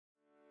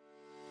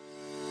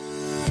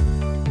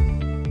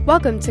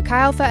Welcome to Chi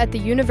Alpha at the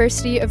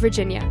University of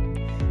Virginia.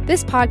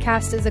 This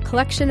podcast is a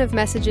collection of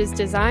messages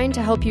designed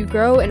to help you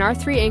grow in our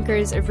three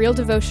anchors of real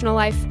devotional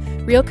life,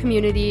 real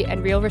community,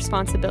 and real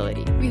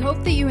responsibility. We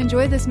hope that you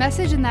enjoy this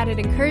message and that it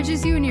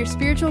encourages you in your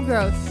spiritual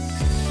growth.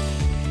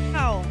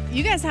 Wow,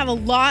 you guys have a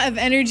lot of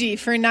energy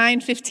for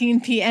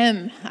 9:15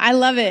 p.m. I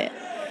love it.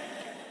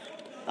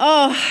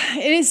 Oh,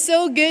 it is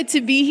so good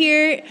to be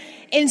here.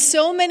 In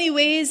so many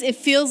ways, it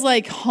feels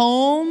like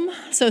home.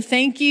 So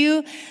thank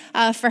you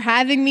for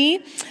having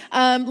me.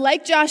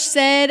 Like Josh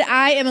said,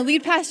 I am a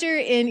lead pastor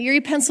in Erie,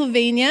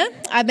 Pennsylvania.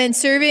 I've been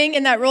serving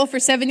in that role for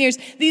 7 years.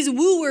 These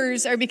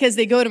wooers are because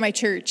they go to my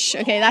church.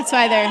 Okay, that's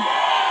why they're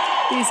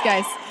these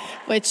guys,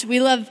 which we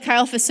love Chi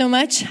Alpha so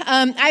much.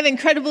 I have an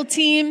incredible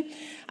team.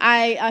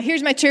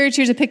 Here's my church.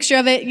 Here's a picture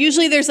of it.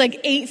 Usually there's like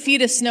 8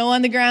 feet of snow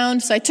on the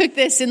ground. So I took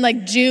this in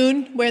like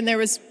June when there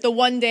was the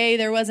one day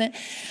there wasn't.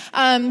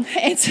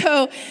 And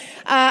so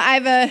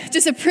I've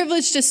just a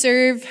privilege to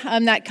serve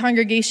that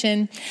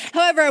congregation.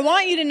 However, I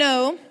want you to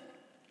know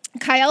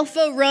Chi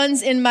Alpha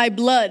runs in my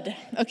blood,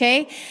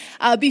 okay?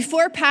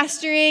 Before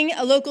pastoring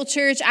a local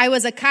church, I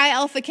was a Chi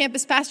Alpha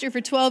campus pastor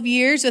for 12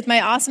 years with my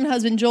awesome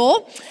husband,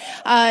 Joel.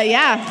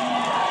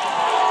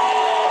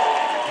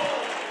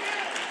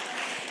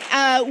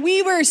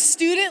 We were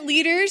student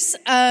leaders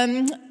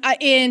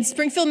in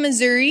Springfield,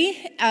 Missouri,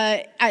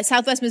 at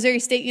Southwest Missouri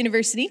State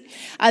University.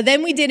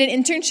 Then we did an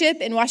internship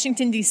in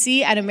Washington,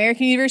 D.C. at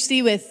American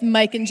University with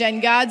Mike and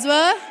Jen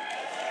Godswa.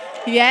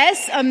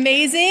 Yes,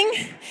 amazing.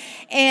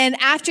 And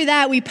after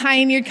that, we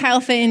pioneered Chi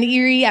Alpha in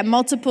Erie at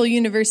multiple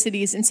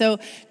universities. And so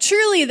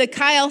truly the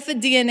Chi Alpha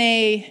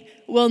DNA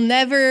will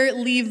never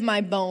leave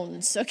my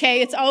bones,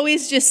 okay? It's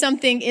always just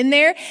something in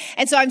there.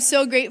 And so I'm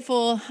so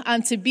grateful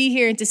to be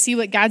here and to see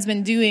what God's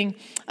been doing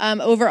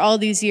over all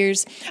these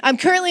years.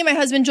 Currently, my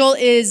husband Joel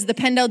is the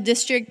Pendle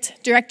District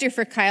Director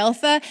for Chi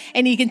Alpha,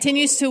 and he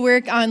continues to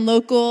work on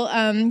local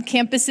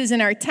campuses in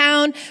our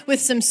town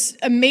with some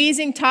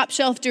amazing top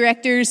shelf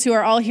directors who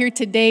are all here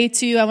today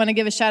too. I want to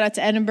give a shout out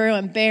to Edinburgh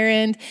and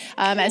Barron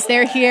as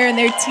they're here and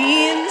their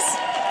teams.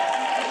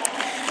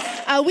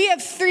 We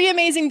have 3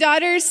 amazing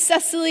daughters,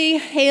 Cecily,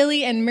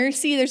 Haley, and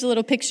Mercy. There's a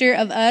little picture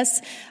of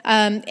us.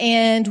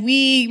 And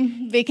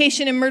we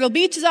vacation in Myrtle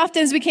Beach as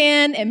often as we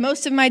can, and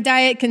most of my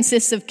diet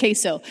consists of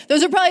queso.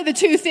 Those are probably the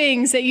 2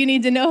 things that you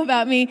need to know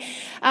about me.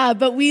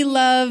 But we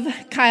love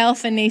Chi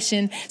Alpha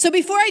Nation. So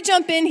before I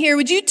jump in here,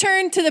 would you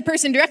turn to the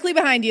person directly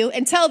behind you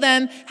and tell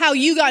them how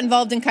you got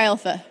involved in Chi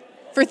Alpha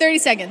for 30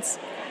 seconds?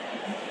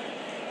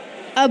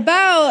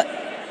 About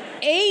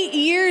 8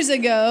 years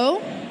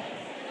ago...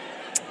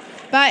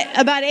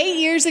 About 8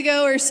 years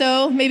ago or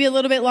so, maybe a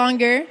little bit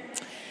longer,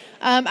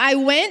 I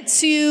went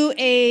to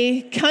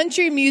a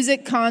country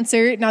music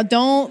concert. Now,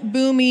 don't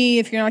boo me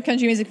if you're not a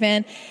country music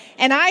fan.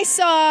 And I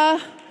saw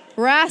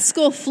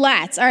Rascal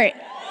Flatts. All right.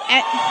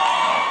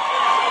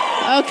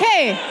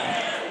 Okay.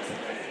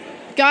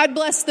 God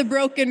Bless the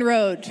Broken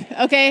Road.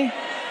 Okay.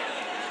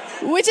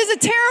 Which is a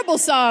terrible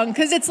song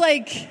because it's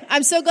like,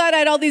 I'm so glad I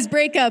had all these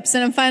breakups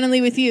and I'm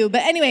finally with you.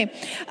 But anyway,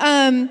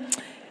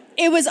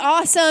 it was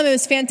awesome. It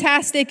was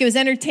fantastic. It was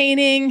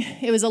entertaining.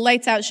 It was a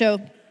lights out show.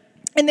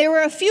 And there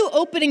were a few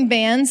opening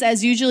bands,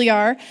 as usually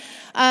are,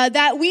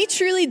 that we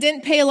truly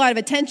didn't pay a lot of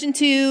attention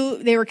to.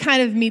 They were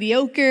kind of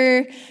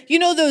mediocre. You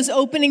know those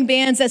opening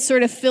bands that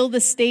sort of fill the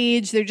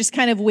stage. They're just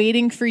kind of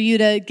waiting for you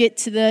to get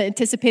to the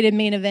anticipated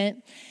main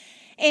event.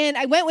 And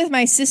I went with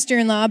my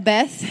sister-in-law,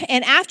 Beth,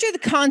 and after the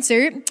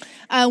concert,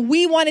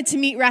 we wanted to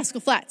meet Rascal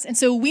Flatts. And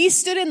so we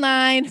stood in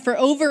line for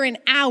over an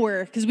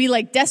hour because we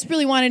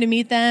desperately wanted to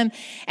meet them.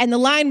 And the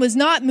line was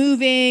not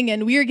moving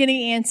and we were getting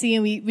antsy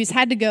and we just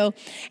had to go.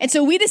 And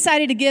so we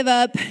decided to give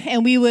up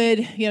and we would,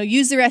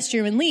 use the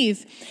restroom and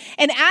leave.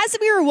 And as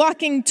we were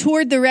walking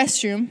toward the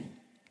restroom,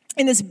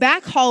 in this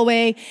back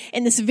hallway,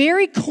 in this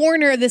very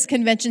corner of this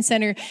convention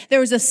center, there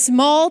was a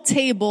small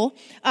table.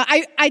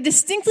 I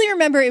distinctly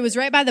remember it was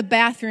right by the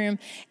bathroom,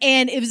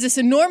 and it was this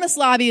enormous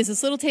lobby. It was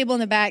this little table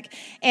in the back,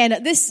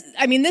 and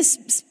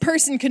this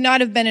person could not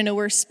have been in a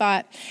worse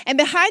spot. And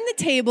behind the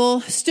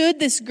table stood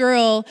this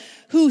girl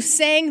who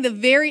sang the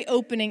very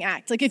opening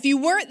act. If you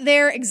weren't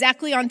there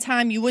exactly on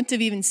time, you wouldn't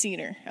have even seen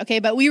her, okay?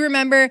 But we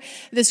remember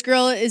this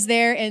girl is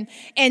there, and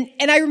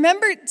I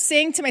remember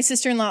saying to my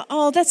sister-in-law,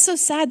 oh, that's so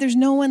sad, there's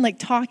no one,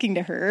 talking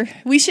to her.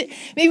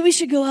 Maybe we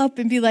should go up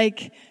and be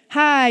like,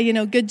 hi,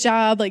 good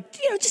job,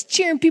 just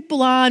cheering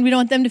people on. We don't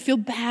want them to feel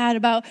bad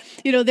about,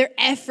 their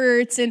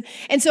efforts. And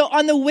so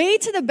on the way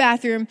to the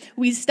bathroom,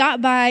 we stop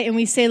by and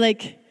we say,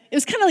 it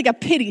was kind of like a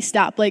pity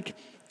stop,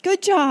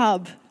 good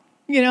job.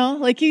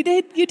 You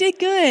did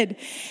good.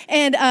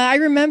 And I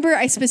remember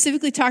I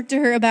specifically talked to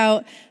her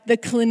about the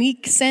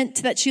Clinique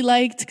scent that she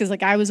liked because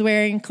I was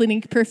wearing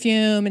Clinique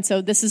perfume. And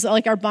so this is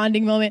our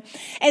bonding moment.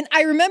 And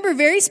I remember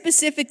very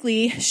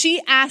specifically,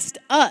 she asked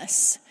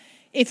us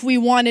if we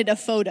wanted a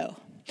photo.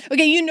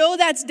 Okay,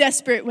 that's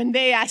desperate when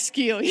they ask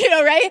you,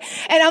 right?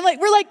 And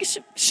we're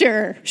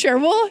sure,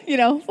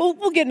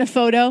 we'll get in a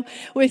photo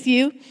with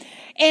you.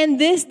 And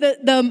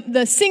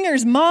the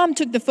singer's mom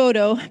took the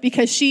photo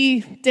because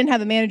she didn't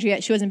have a manager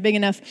yet. She wasn't big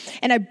enough.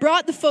 And I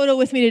brought the photo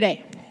with me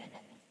today.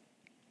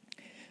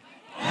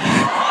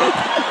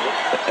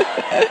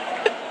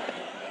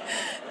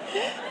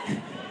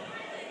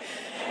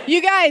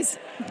 You guys,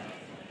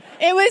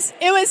 it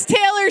was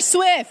Taylor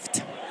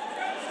Swift.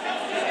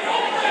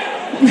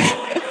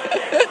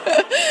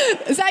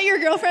 Is that your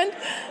girlfriend?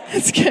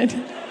 That's good.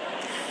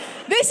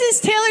 This is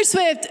Taylor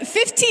Swift,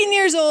 15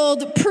 years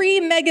old,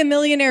 pre-mega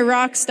millionaire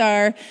rock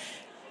star.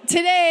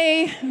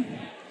 Today,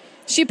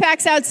 she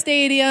packs out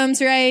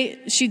stadiums, right?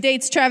 She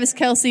dates Travis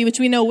Kelce, which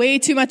we know way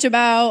too much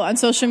about on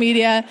social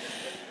media.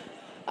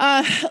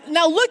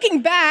 Now,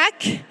 looking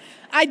back,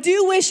 I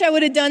do wish I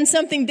would have done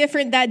something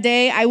different that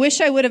day. I wish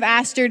I would have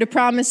asked her to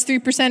promise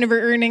 3% of her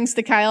earnings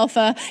to Chi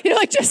Alpha.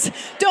 Just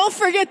don't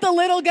forget the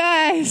little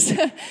guys.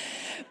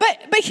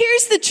 But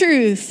here's the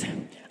truth.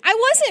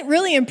 I wasn't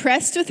really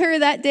impressed with her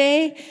that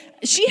day.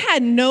 She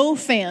had no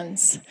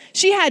fans.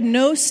 She had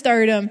no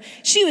stardom.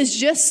 She was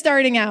just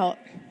starting out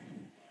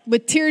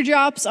with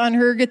teardrops on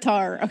her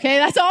guitar, okay?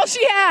 That's all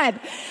she had,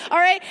 all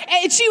right?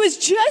 And she was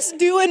just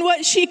doing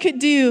what she could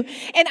do.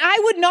 And I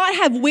would not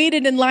have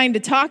waited in line to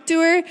talk to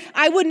her.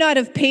 I would not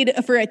have paid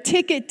for a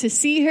ticket to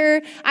see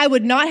her. I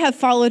would not have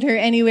followed her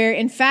anywhere.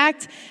 In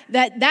fact,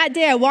 that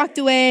day I walked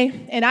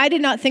away and I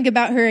did not think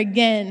about her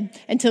again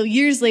until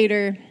years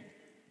later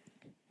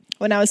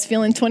when I was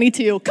feeling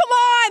 22. Come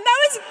on, that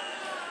was,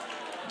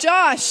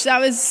 Josh, that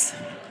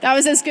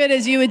was as good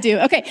as you would do.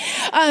 Okay,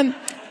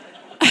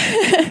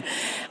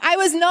 I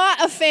was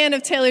not a fan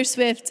of Taylor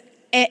Swift.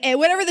 And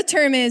whatever the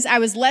term is, I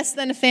was less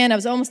than a fan. I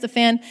was almost a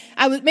fan.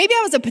 Maybe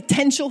I was a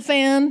potential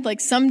fan. Like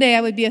someday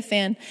I would be a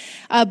fan.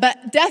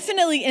 But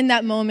definitely in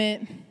that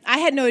moment, I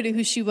had no idea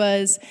who she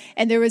was.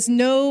 And there was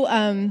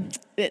no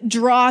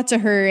draw to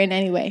her in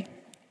any way.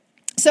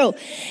 So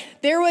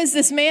there was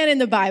this man in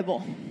the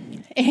Bible.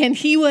 And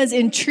he was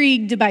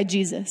intrigued by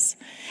Jesus.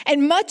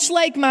 And much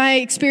like my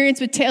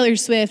experience with Taylor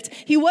Swift,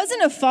 he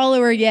wasn't a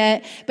follower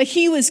yet, but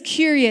he was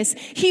curious.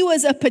 He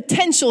was a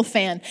potential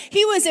fan.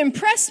 He was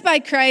impressed by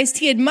Christ.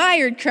 He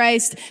admired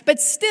Christ, but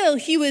still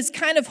he was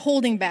kind of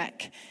holding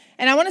back.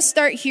 And I want to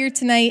start here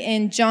tonight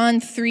in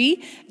John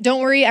 3. Don't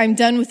worry, I'm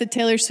done with the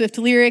Taylor Swift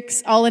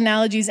lyrics. All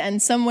analogies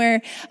end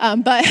somewhere.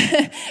 But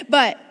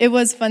it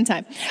was a fun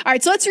time. All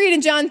right, so let's read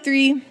in John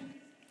 3,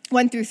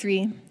 1 through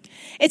 3.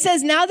 It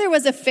says, "Now there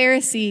was a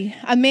Pharisee,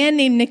 a man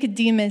named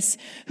Nicodemus,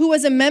 who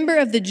was a member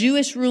of the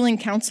Jewish ruling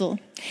council.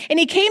 And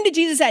he came to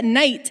Jesus at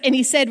night, and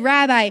he said,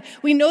 'Rabbi,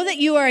 we know that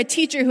you are a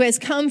teacher who has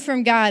come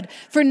from God,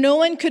 for no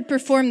one could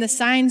perform the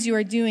signs you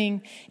are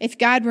doing if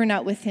God were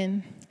not with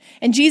him.'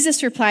 And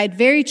Jesus replied,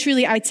 'Very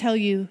truly I tell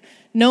you,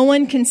 no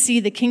one can see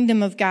the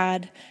kingdom of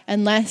God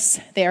unless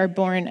they are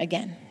born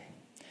again.'"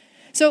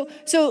 So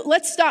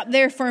let's stop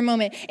there for a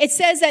moment. It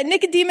says that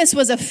Nicodemus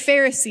was a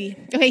Pharisee.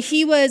 Okay,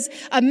 he was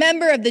a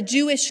member of the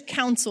Jewish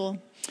council.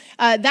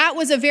 That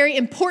was a very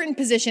important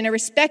position, a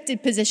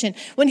respected position.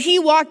 When he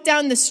walked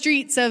down the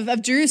streets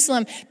of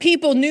Jerusalem,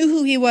 people knew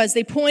who he was.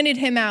 They pointed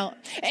him out.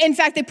 In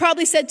fact, they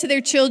probably said to their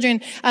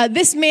children,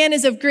 "This man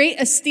is of great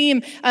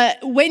esteem.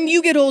 When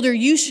you get older,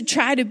 you should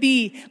try to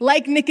be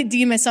like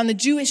Nicodemus on the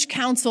Jewish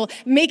council,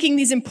 making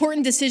these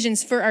important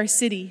decisions for our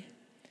city."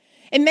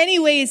 In many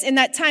ways, in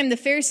that time, the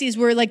Pharisees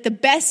were like the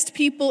best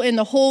people in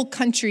the whole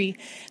country,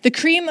 the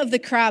cream of the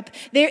crop.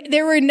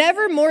 There were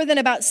never more than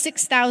about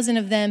 6,000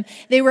 of them.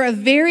 They were a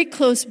very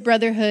close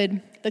brotherhood.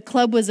 The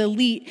club was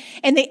elite.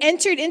 And they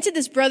entered into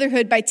this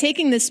brotherhood by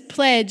taking this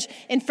pledge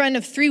in front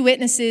of 3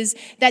 witnesses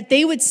that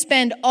they would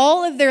spend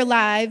all of their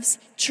lives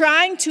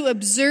trying to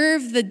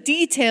observe the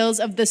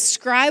details of the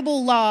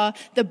scribal law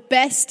the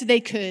best they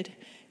could,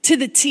 to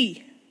the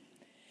T.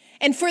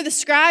 And for the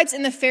scribes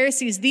and the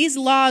Pharisees, these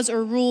laws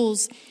or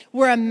rules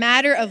were a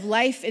matter of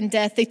life and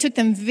death. They took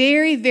them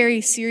very, very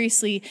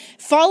seriously.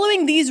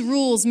 Following these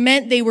rules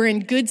meant they were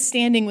in good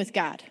standing with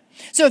God.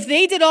 So if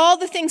they did all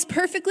the things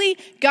perfectly,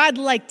 God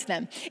liked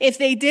them. If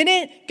they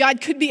didn't,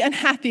 God could be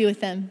unhappy with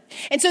them.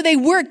 And so they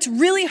worked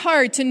really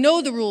hard to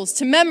know the rules,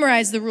 to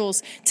memorize the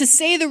rules, to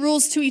say the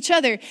rules to each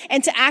other,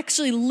 and to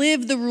actually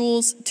live the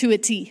rules to a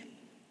T.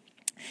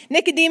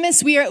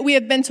 Nicodemus, we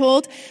have been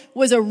told,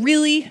 was a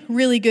really,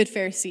 really good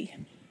Pharisee.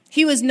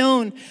 He was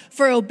known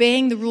for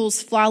obeying the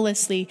rules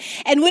flawlessly.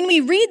 And when we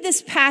read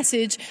this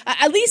passage,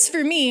 at least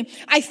for me,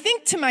 I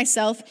think to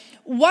myself,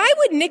 why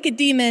would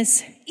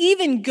Nicodemus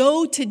even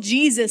go to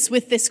Jesus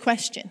with this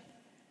question?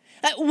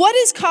 What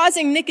is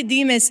causing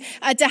Nicodemus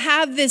to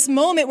have this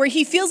moment where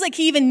he feels like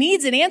he even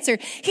needs an answer?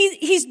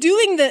 He's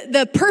doing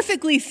the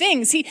perfectly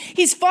things.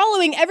 He's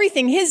following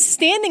everything. His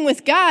standing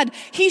with God,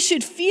 he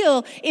should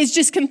feel, is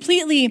just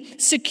completely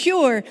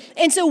secure.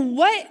 And so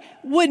what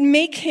would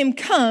make him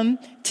come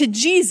to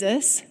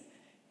Jesus,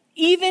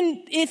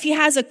 even if he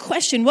has a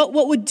question?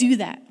 What would do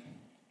that?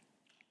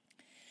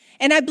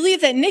 And I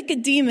believe that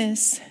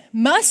Nicodemus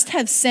must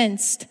have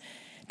sensed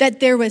that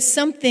there was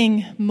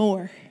something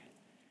more.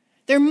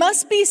 There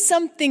must be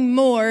something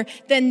more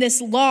than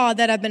this law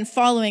that I've been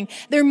following.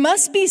 There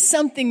must be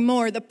something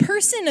more. The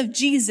person of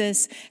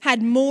Jesus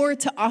had more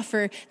to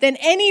offer than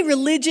any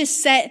religious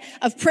set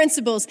of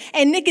principles.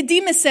 And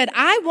Nicodemus said,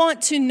 I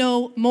want to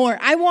know more.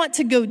 I want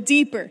to go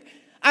deeper.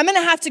 I'm going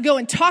to have to go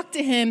and talk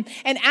to him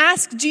and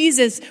ask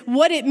Jesus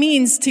what it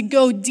means to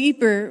go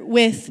deeper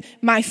with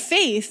my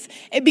faith,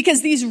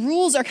 because these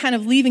rules are kind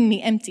of leaving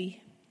me empty.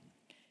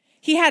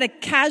 He had a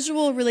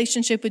casual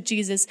relationship with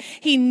Jesus.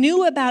 He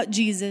knew about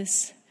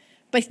Jesus,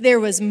 but there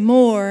was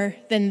more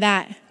than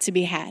that to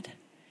be had.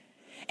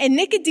 And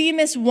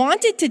Nicodemus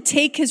wanted to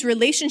take his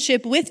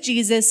relationship with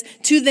Jesus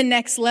to the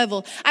next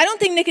level. I don't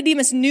think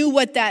Nicodemus knew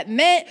what that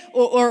meant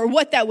or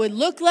what that would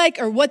look like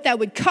or what that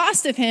would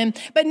cost of him.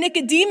 But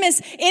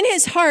Nicodemus, in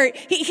his heart,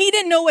 he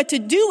didn't know what to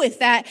do with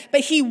that,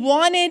 but he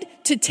wanted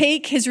to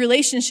take his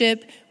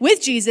relationship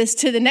with Jesus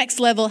to the next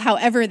level,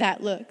 however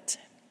that looked.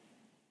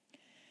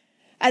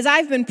 As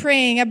I've been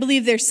praying, I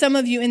believe there's some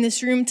of you in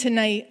this room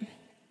tonight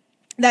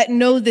that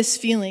know this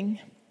feeling.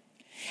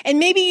 And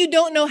maybe you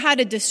don't know how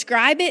to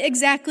describe it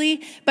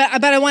exactly,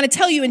 but I want to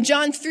tell you, in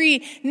John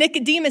 3,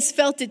 Nicodemus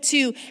felt it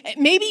too.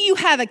 Maybe you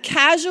have a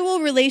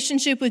casual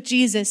relationship with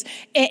Jesus,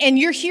 and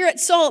you're here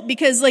at Salt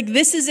because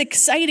this is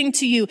exciting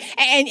to you,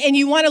 and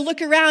you want to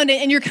look around,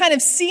 and you're kind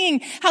of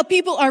seeing how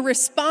people are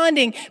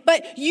responding,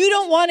 but you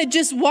don't want to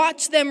just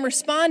watch them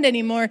respond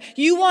anymore.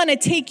 You want to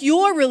take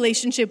your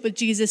relationship with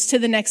Jesus to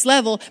the next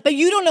level, but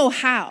you don't know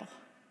how.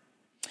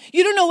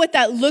 You don't know what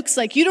that looks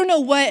like. You don't know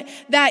what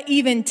that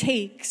even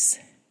takes.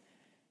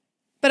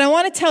 But I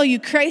want to tell you,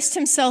 Christ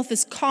himself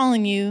is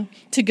calling you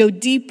to go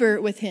deeper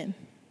with him.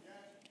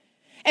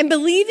 And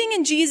believing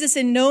in Jesus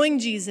and knowing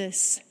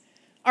Jesus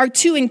are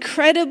two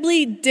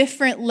incredibly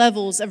different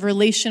levels of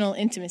relational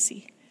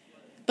intimacy.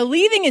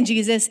 Believing in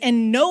Jesus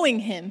and knowing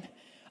him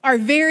are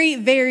very,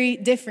 very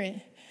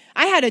different.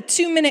 I had a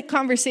 2-minute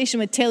conversation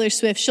with Taylor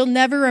Swift. She'll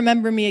never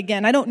remember me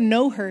again. I don't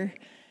know her,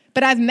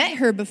 but I've met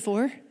her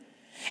before.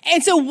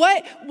 And so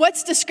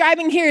what's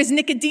describing here is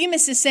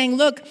Nicodemus is saying,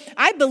 look,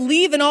 I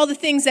believe in all the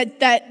things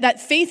that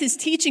faith is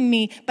teaching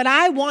me, but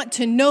I want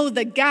to know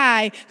the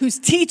guy who's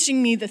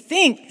teaching me the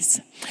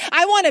things.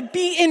 I want to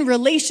be in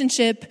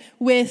relationship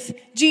with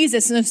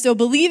Jesus. And so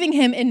believing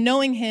him and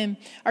knowing him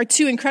are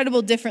two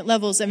incredible different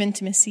levels of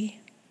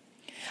intimacy.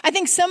 I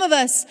think some of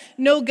us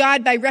know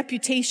God by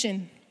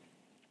reputation.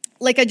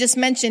 Like I just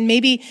mentioned,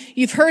 maybe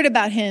you've heard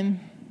about him.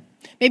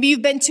 Maybe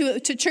you've been to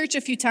church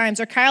a few times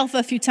or Chi Alpha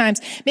a few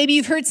times. Maybe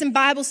you've heard some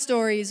Bible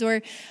stories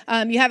or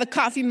you have a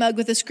coffee mug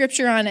with a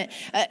scripture on it.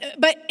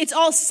 But it's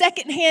all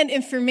secondhand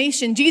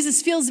information.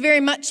 Jesus feels very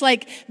much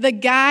like the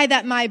guy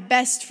that my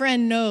best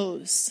friend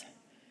knows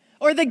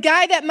or the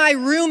guy that my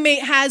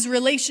roommate has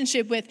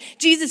relationship with.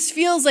 Jesus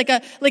feels like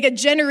a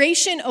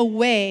generation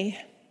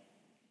away.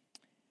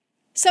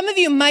 Some of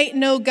you might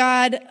know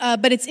God,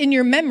 but it's in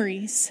your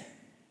memories.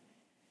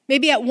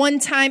 Maybe at one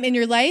time in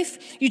your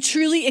life, you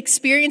truly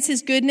experienced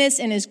his goodness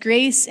and his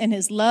grace and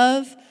his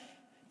love,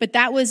 but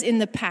that was in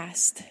the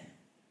past.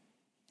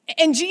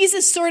 And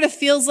Jesus sort of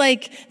feels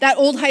like that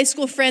old high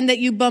school friend that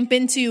you bump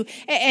into,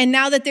 and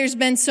now that there's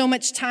been so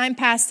much time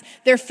passed,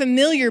 they're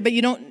familiar, but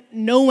you don't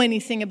know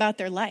anything about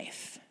their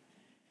life.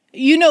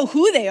 You know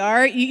who they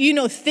are, you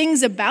know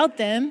things about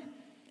them,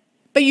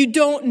 but you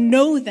don't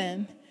know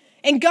them.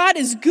 And God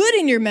is good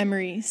in your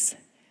memories,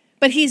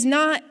 but he's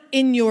not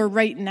in your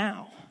right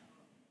now.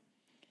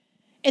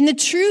 And the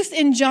truth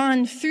in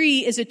John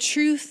 3 is a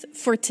truth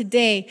for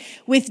today.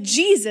 With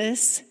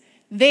Jesus,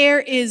 there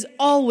is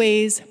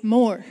always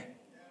more.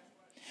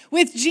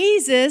 With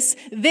Jesus,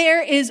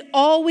 there is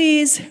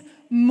always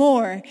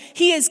more.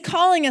 He is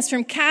calling us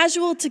from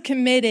casual to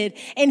committed,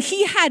 and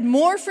he had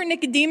more for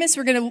Nicodemus.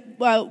 We're going to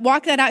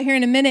walk that out here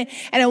in a minute,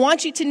 and I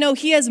want you to know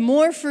he has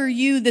more for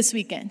you this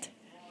weekend.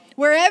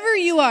 Wherever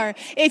you are,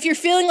 if you're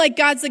feeling like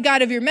God's the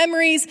God of your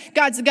memories,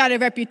 God's the God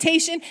of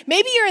reputation,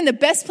 maybe you're in the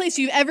best place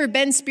you've ever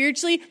been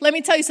spiritually, let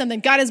me tell you something,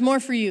 God has more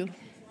for you.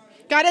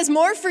 God has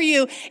more for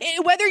you.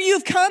 Whether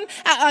you've come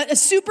a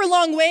super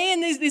long way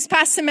in this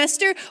past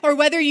semester or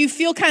whether you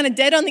feel kind of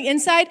dead on the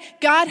inside,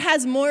 God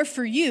has more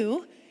for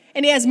you,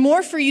 and he has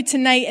more for you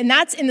tonight, and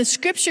that's in the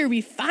scripture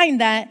we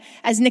find that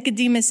as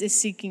Nicodemus is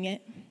seeking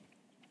it.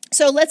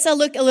 So let's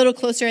look a little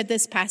closer at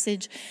this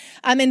passage.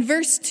 In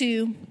verse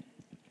 2,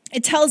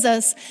 it tells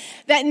us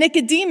that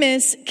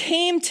Nicodemus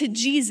came to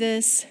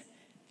Jesus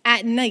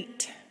at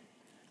night.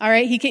 All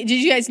right, did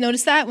you guys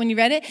notice that when you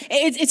read it?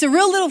 It's a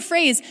real little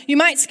phrase. You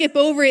might skip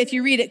over it if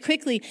you read it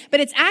quickly, but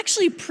it's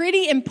actually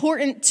pretty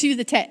important to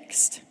the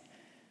text.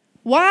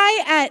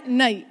 Why at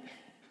night?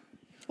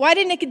 Why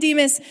did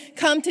Nicodemus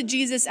come to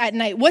Jesus at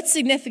night? What's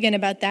significant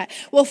about that?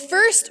 Well,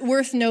 first,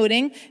 worth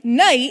noting,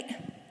 night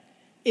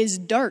is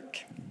dark.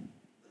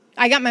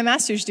 I got my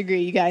master's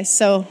degree, you guys,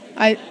 so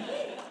I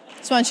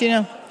just want you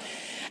to know.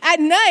 At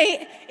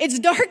night, it's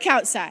dark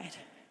outside.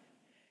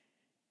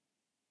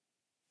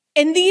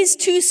 And these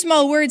two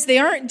small words, they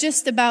aren't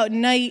just about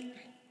night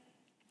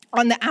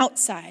on the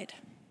outside.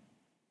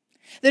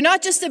 They're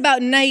not just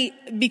about night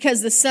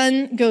because the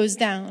sun goes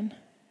down.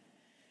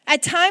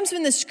 At times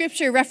when the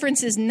scripture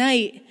references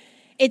night,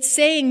 it's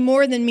saying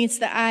more than meets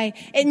the eye.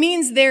 It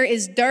means there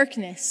is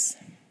darkness.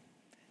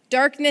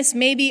 Darkness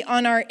maybe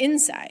on our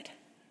inside.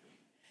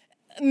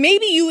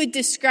 Maybe you would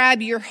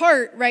describe your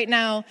heart right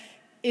now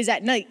is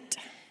at night.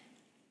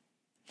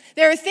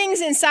 There are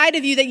things inside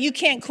of you that you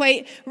can't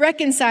quite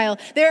reconcile.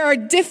 There are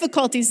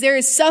difficulties. There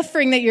is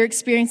suffering that you're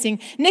experiencing.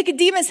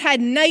 Nicodemus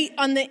had night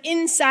on the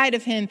inside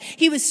of him.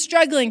 He was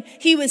struggling.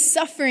 He was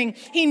suffering.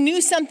 He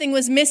knew something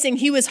was missing.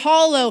 He was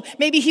hollow.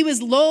 Maybe he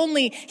was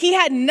lonely. He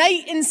had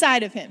night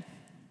inside of him.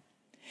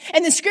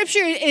 And the scripture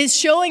is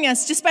showing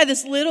us just by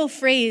this little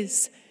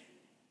phrase,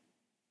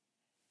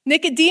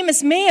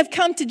 Nicodemus may have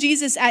come to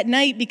Jesus at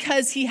night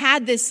because he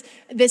had this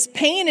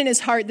pain in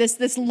his heart,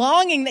 this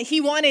longing that he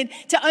wanted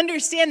to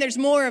understand there's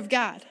more of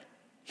God.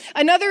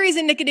 Another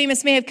reason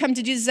Nicodemus may have come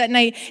to Jesus at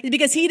night is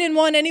because he didn't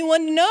want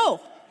anyone to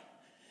know.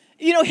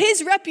 You know,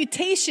 his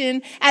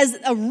reputation as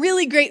a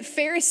really great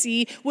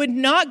Pharisee would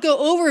not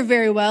go over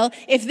very well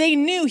if they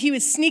knew he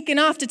was sneaking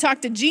off to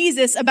talk to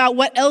Jesus about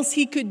what else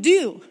he could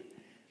do.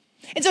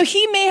 And so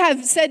he may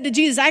have said to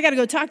Jesus, I got to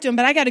go talk to him,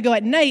 but I got to go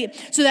at night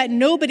so that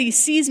nobody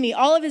sees me.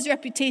 All of his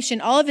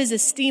reputation, all of his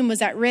esteem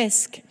was at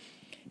risk.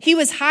 He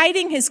was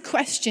hiding his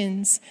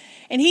questions,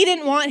 and he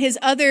didn't want his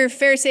other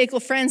Pharisaical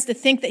friends to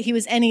think that he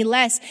was any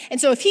less. And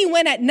so if he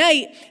went at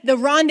night, the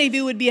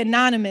rendezvous would be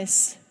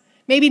anonymous.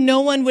 Maybe no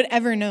one would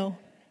ever know.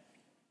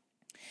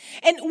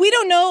 And we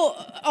don't know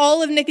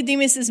all of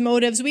Nicodemus's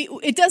motives.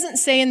 It doesn't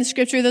say in the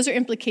scripture, those are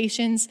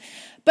implications.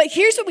 But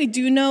here's what we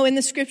do know in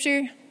the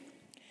scripture.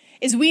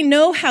 Is we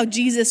know how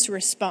Jesus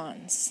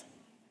responds.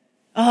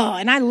 Oh,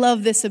 and I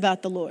love this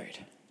about the Lord.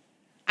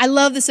 I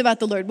love this about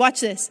the Lord.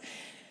 Watch this.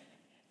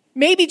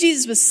 Maybe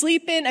Jesus was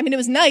sleeping. I mean, it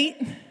was night.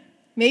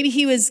 Maybe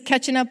he was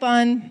catching up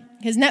on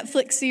his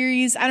Netflix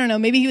series. I don't know.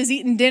 Maybe he was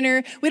eating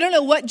dinner. We don't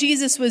know what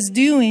Jesus was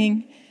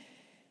doing.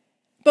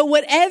 But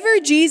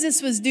whatever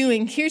Jesus was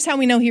doing, here's how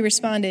we know he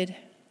responded.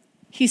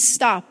 He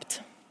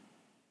stopped.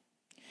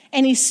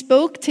 And he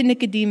spoke to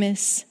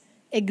Nicodemus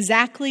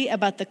exactly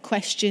about the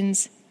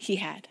questions he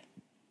had.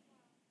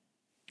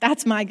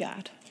 That's my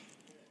God.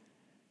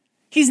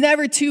 He's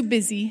never too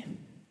busy.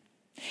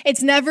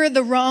 It's never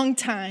the wrong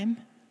time.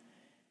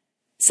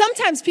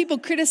 Sometimes people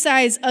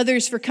criticize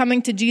others for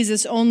coming to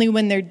Jesus only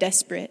when they're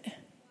desperate.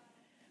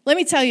 Let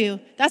me tell you,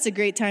 that's a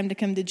great time to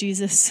come to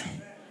Jesus.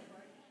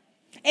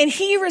 And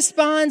he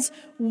responds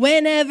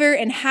whenever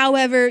and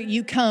however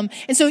you come.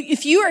 And so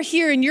if you are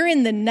here and you're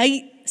in the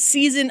night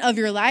season of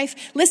your life,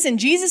 listen,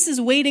 Jesus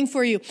is waiting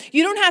for you.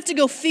 You don't have to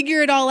go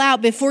figure it all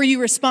out before you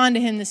respond to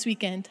him this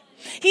weekend.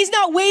 He's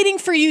not waiting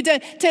for you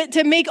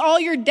to make all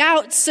your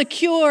doubts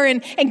secure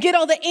and get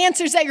all the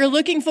answers that you're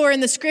looking for in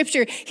the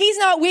scripture. He's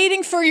not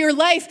waiting for your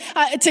life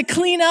to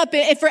clean up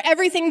and for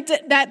everything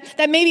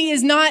that maybe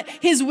is not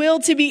his will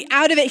to be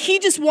out of it. He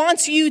just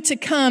wants you to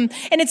come.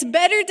 And it's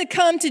better to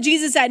come to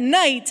Jesus at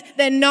night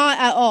than not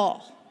at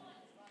all.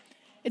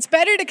 It's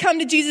better to come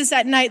to Jesus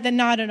at night than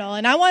not at all.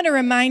 And I want to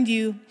remind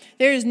you,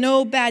 there is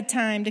no bad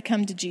time to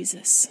come to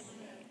Jesus.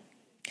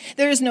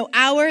 There is no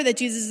hour that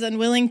Jesus is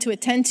unwilling to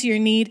attend to your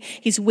need.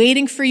 He's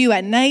waiting for you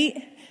at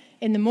night,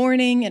 in the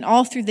morning, and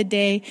all through the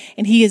day,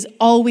 and he is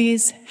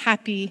always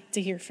happy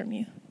to hear from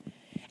you.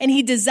 And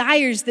he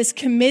desires this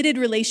committed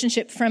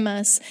relationship from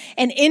us,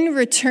 and in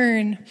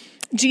return,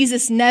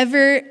 Jesus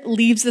never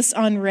leaves us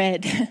on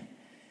red.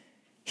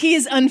 He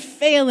is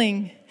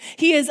unfailing.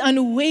 He is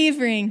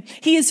unwavering.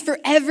 He is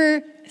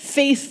forever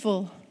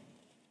faithful.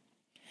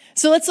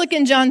 So let's look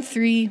in John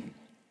 3.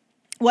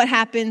 What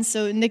happens?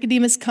 So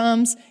Nicodemus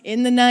comes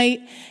in the night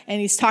and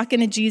he's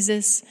talking to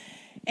Jesus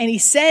and he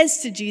says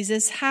to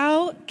Jesus,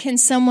 how can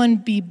someone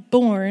be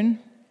born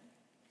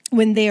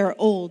when they are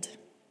old?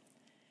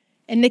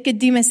 And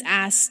Nicodemus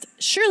asked,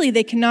 surely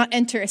they cannot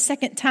enter a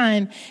second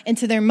time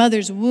into their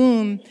mother's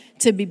womb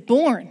to be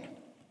born.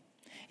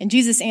 And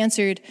Jesus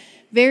answered,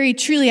 very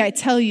truly I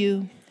tell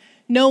you,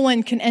 no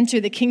one can enter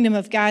the kingdom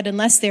of God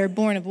unless they are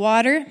born of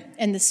water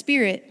and the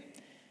Spirit.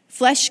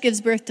 Flesh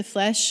gives birth to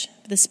flesh,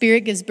 but the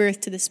Spirit gives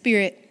birth to the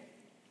Spirit.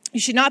 You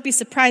should not be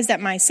surprised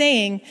at my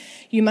saying,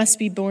 you must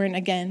be born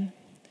again.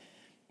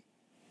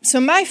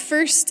 So my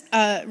first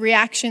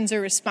reactions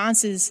or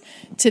responses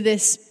to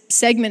this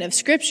segment of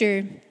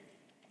Scripture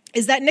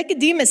is that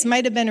Nicodemus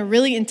might have been a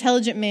really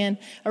intelligent man,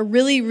 a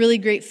really, really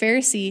great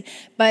Pharisee,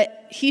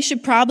 but he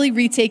should probably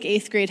retake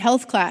 8th grade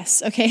health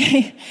class,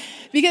 okay?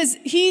 Because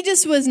he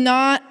just was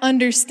not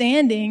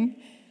understanding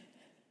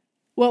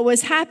what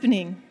was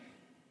happening.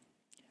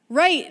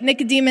 Right,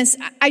 Nicodemus,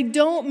 I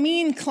don't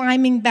mean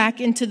climbing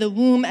back into the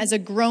womb as a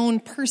grown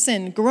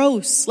person.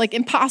 Gross, like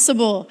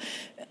impossible.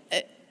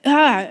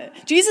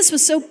 Jesus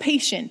was so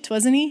patient,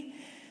 wasn't he?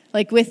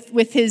 Like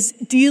with his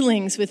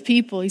dealings with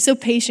people. He's so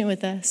patient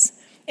with us.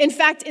 In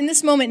fact, in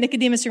this moment,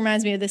 Nicodemus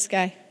reminds me of this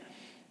guy.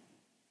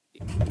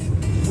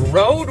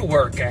 Road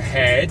work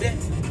ahead?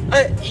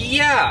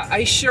 Yeah,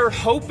 I sure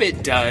hope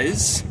it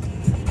does.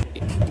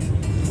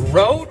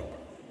 Road?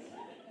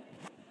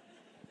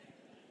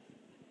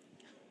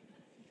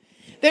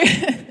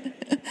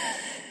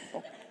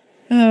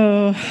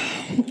 Oh,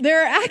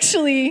 There are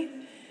actually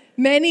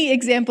many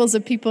examples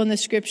of people in the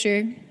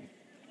scripture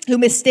who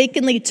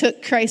mistakenly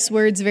took Christ's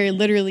words very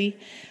literally.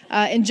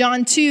 In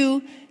John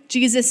 2,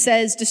 Jesus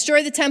says,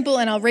 "Destroy the temple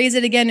and I'll raise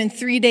it again in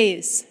 3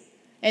 days."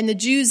 And the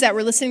Jews that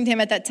were listening to him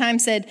at that time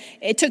said,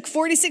 "It took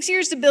 46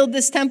 years to build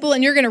this temple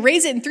and you're going to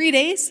raise it in 3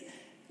 days?"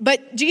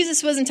 But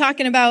Jesus wasn't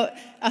talking about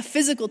a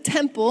physical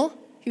temple.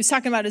 He was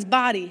talking about his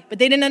body, but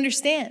they didn't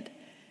understand.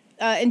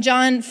 In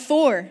John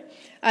 4,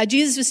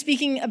 Jesus was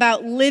speaking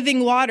about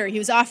living water. He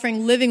was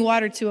offering living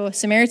water to a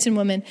Samaritan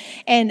woman,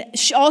 and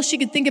all she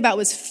could think about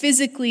was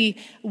physically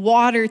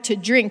water to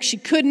drink. She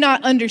could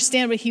not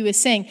understand what he was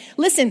saying.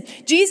 Listen,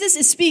 Jesus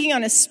is speaking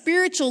on a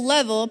spiritual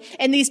level,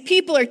 and these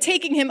people are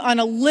taking him on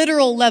a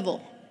literal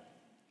level.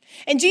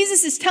 And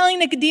Jesus is telling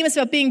Nicodemus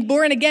about being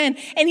born again,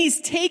 and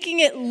he's taking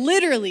it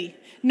literally,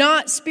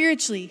 not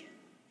spiritually.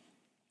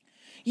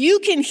 You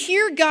can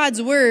hear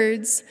God's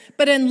words,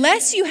 but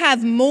unless you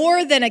have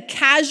more than a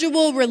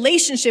casual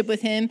relationship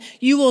with him,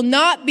 you will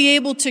not be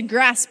able to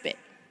grasp it.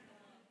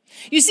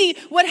 You see,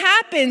 what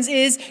happens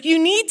is you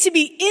need to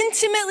be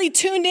intimately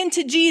tuned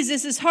into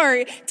Jesus'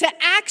 heart to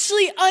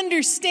actually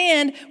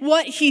understand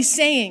what he's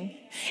saying.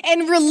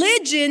 And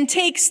religion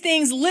takes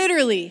things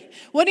literally.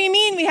 What do you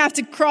mean we have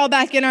to crawl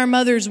back in our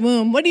mother's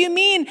womb? What do you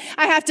mean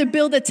I have to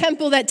build a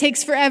temple that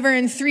takes forever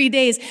in 3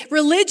 days?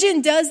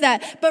 Religion does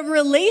that, but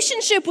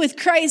relationship with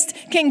Christ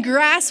can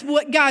grasp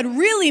what God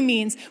really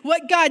means,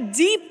 what God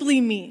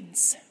deeply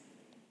means.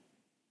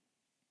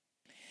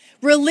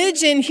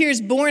 Religion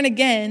hears born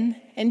again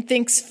and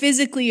thinks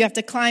physically you have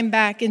to climb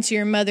back into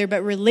your mother,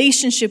 but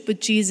relationship with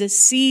Jesus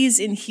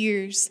sees and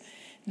hears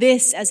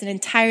this as an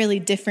entirely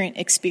different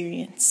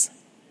experience.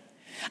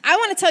 I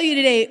want to tell you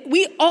today,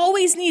 we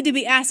always need to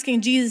be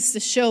asking Jesus to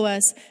show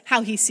us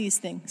how he sees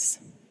things,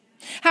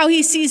 how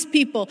he sees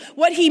people,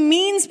 what he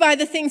means by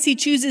the things he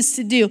chooses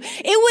to do.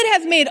 It would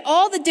have made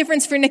all the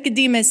difference for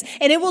Nicodemus,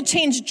 and it will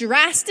change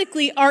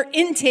drastically our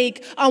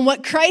intake on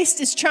what Christ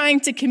is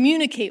trying to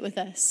communicate with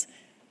us.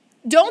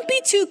 Don't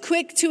be too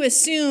quick to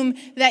assume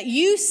that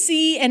you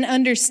see and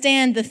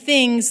understand the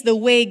things the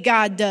way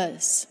God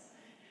does.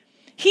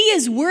 He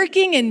is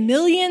working in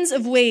millions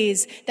of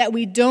ways that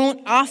we don't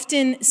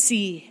often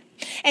see.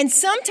 And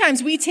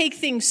sometimes we take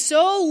things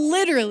so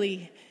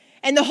literally,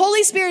 and the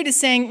Holy Spirit is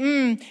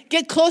saying,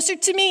 get closer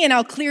to me and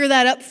I'll clear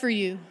that up for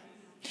you.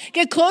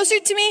 Get closer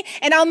to me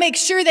and I'll make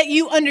sure that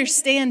you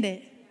understand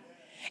it.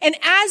 And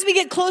as we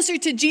get closer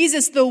to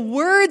Jesus, the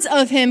words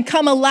of him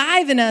come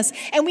alive in us,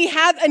 and we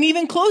have an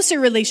even closer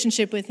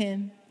relationship with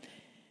him.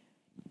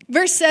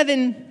 Verse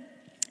 7,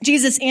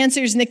 Jesus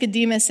answers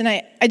Nicodemus, and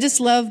I just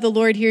love the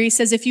Lord here. He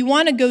says, if you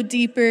want to go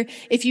deeper,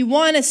 if you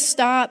want to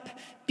stop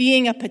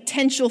being a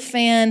potential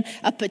fan,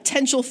 a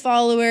potential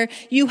follower,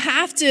 you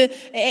have to,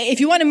 if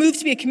you want to move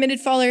to be a committed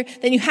follower,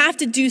 then you have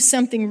to do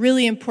something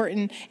really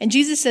important. And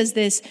Jesus says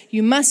this,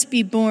 you must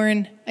be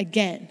born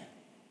again.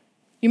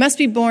 You must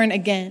be born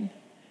again.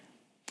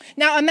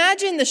 Now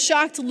imagine the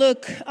shocked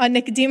look on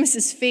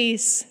Nicodemus's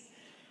face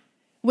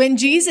when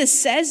Jesus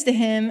says to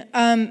him,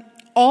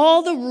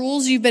 all the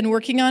rules you've been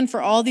working on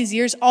for all these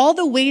years, all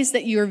the ways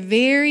that you're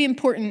very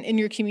important in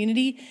your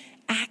community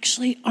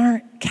actually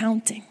aren't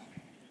counting.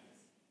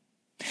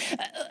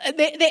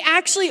 They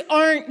actually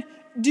aren't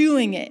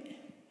doing it.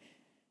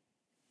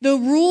 The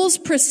rules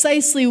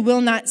precisely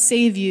will not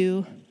save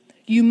you.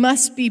 You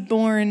must be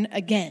born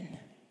again.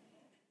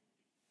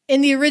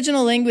 In the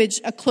original language,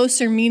 a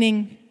closer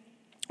meaning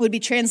would be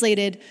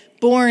translated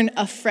born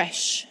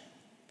afresh.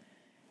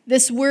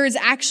 This words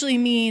actually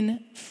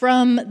mean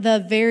from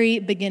the very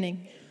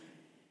beginning.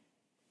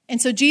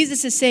 And so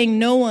Jesus is saying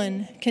no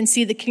one can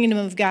see the kingdom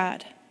of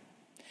God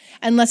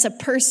unless a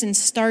person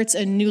starts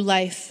a new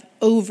life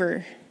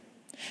over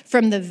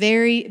from the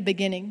very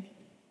beginning.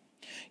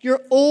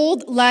 Your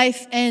old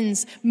life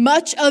ends.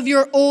 Much of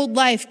your old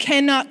life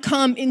cannot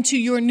come into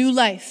your new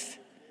life.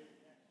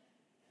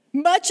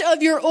 Much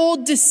of your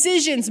old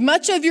decisions,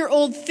 much of your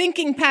old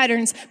thinking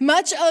patterns,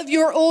 much of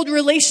your old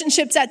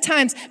relationships at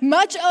times,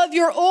 much of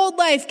your old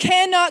life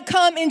cannot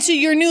come into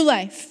your new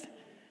life.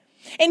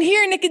 And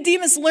here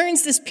Nicodemus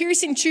learns this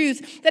piercing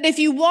truth that if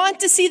you want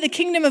to see the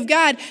kingdom of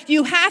God,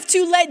 you have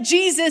to let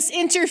Jesus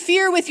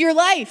interfere with your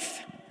life.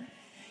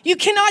 You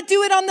cannot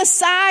do it on the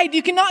side.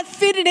 You cannot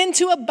fit it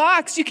into a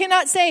box. You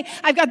cannot say,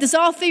 I've got this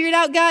all figured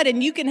out, God,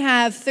 and you can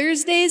have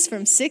Thursdays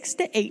from 6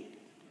 to 8.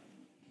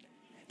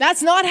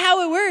 That's not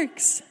how it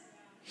works.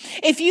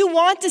 If you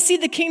want to see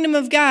the kingdom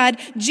of God,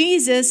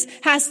 Jesus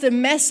has to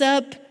mess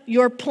up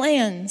your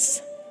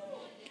plans.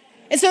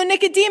 And so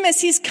Nicodemus,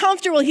 he's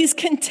comfortable, he's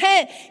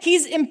content,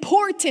 he's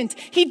important.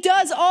 He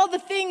does all the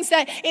things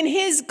that in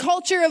his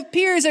culture of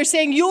peers are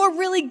saying, you're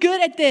really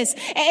good at this.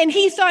 And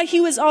he thought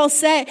he was all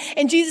set.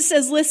 And Jesus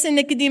says, listen,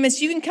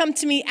 Nicodemus, you can come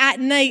to me at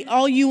night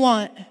all you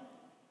want.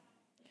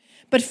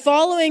 But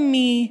following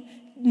me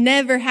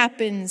never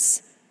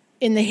happens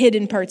in the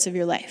hidden parts of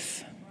your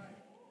life.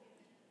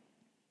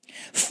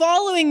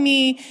 Following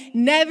me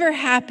never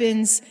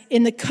happens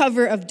in the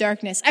cover of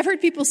darkness. I've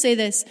heard people say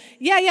this.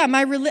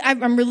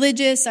 I'm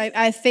religious, I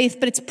have faith,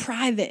 but it's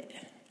private.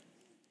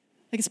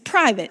 Like, it's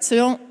private,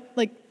 so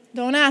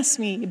don't ask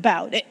me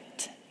about it,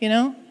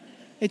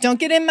 Like, don't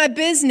get in my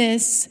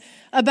business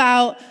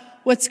about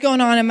what's going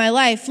on in my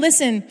life.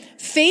 Listen,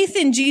 faith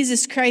in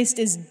Jesus Christ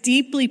is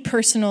deeply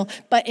personal,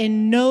 but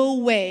in no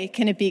way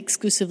can it be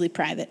exclusively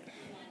private.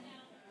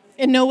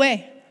 In no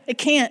way. It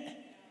can't.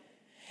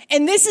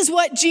 And this is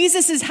what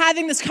Jesus is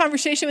having this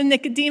conversation with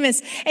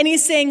Nicodemus. And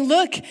he's saying,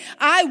 look,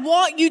 I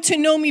want you to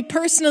know me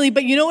personally,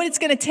 but you know what it's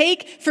going to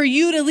take for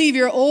you to leave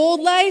your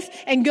old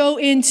life and go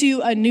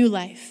into a new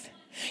life.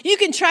 You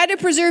can try to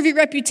preserve your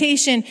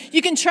reputation.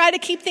 You can try to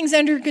keep things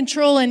under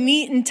control and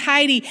neat and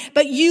tidy,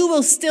 but you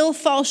will still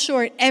fall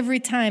short every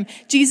time.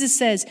 Jesus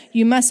says,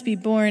 you must be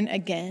born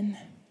again.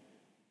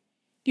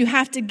 You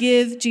have to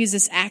give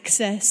Jesus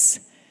access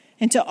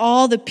into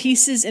all the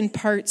pieces and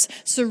parts,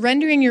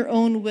 surrendering your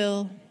own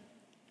will,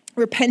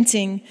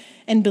 repenting,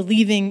 and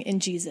believing in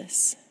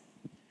Jesus.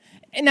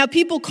 And now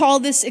people call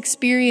this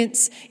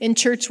experience in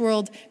church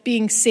world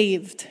being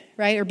saved,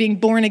 right? Or being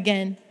born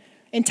again.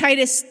 In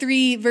Titus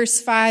 3, verse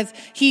 5,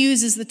 he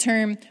uses the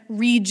term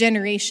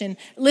regeneration.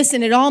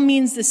 Listen, it all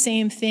means the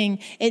same thing.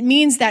 It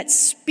means that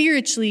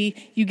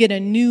spiritually, you get a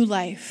new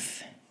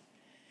life.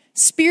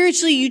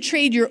 Spiritually, you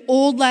trade your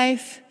old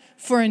life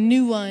for a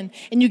new one,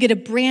 and you get a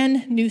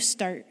brand new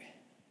start.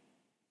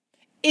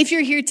 If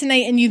you're here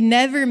tonight and you've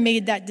never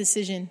made that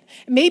decision,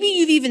 maybe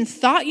you've even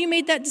thought you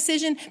made that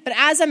decision, but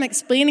as I'm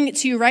explaining it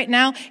to you right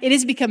now, it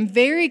has become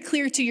very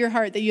clear to your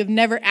heart that you have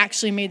never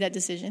actually made that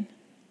decision.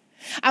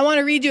 I want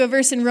to read you a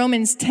verse in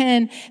Romans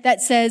 10 that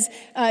says,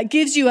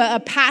 gives you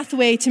a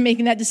pathway to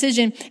making that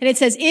decision. And it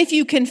says, if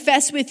you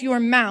confess with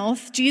your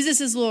mouth, Jesus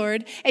is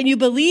Lord, and you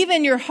believe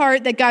in your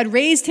heart that God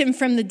raised him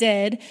from the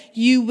dead,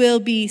 you will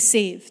be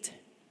saved.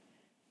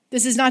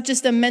 This is not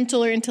just a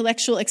mental or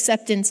intellectual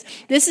acceptance.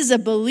 This is a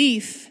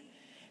belief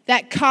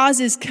that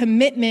causes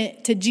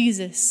commitment to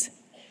Jesus.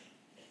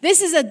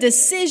 This is a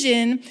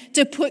decision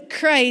to put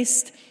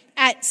Christ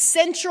at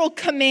central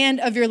command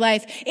of your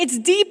life. It's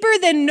deeper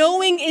than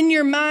knowing in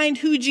your mind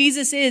who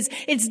Jesus is.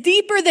 It's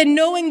deeper than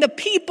knowing the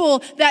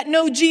people that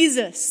know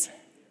Jesus.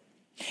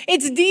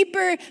 It's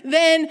deeper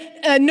than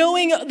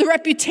knowing the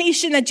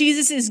reputation that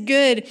Jesus is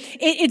good.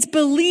 It's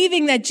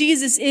believing that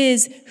Jesus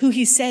is who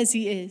he says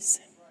he is.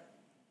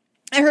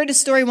 I heard a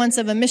story once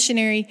of a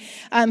missionary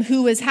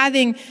who was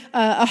having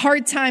a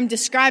hard time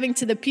describing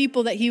to the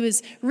people that he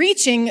was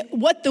reaching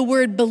what the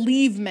word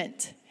believe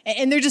meant.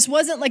 And there just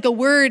wasn't like a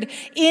word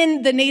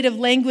in the native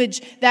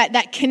language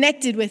that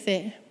connected with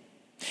it.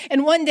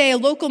 And one day a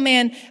local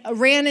man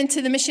ran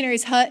into the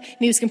missionary's hut and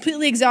he was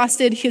completely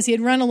exhausted because he had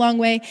run a long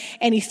way.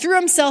 And he threw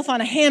himself on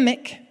a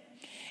hammock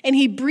and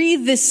he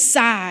breathed this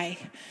sigh.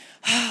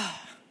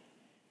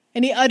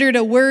 And he uttered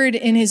a word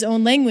in his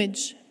own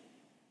language.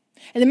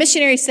 And the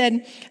missionary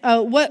said,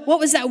 what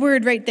was that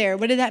word right there?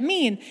 What did that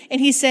mean? And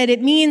he said,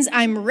 it means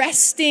I'm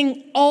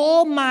resting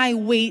all my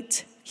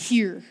weight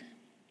here.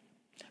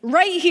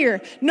 Right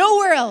here,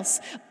 nowhere else.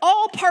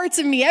 All parts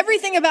of me,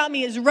 everything about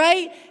me is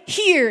right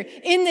here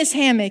in this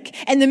hammock.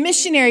 And the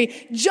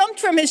missionary jumped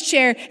from his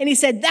chair and he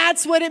said,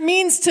 that's what it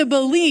means to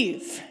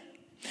believe.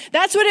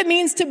 That's what it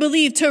means to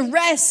believe, to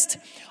rest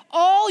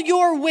all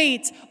your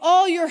weight,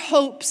 all your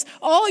hopes,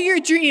 all your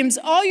dreams,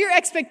 all your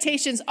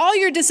expectations, all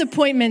your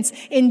disappointments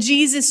in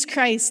Jesus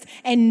Christ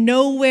and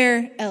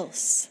nowhere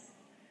else.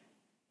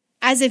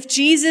 As if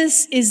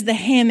Jesus is the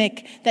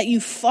hammock that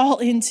you fall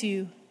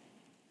into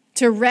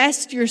to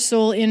rest your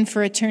soul in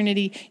for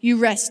eternity. You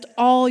rest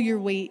all your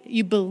weight.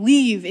 You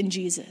believe in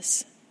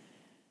Jesus.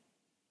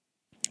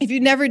 If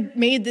you've never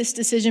made this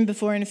decision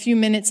before, in a few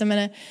minutes, I'm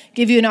going to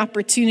give you an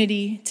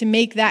opportunity to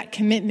make that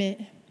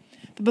commitment.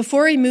 But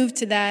before we move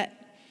to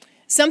that,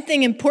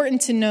 something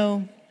important to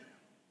know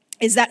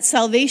is that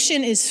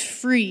salvation is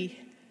free.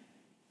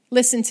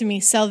 Listen to me.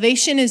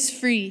 Salvation is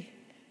free.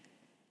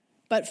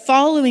 But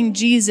following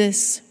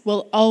Jesus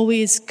will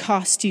always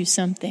cost you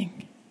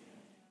something.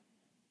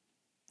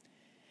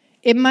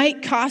 It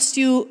might cost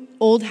you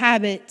old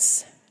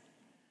habits,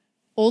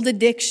 old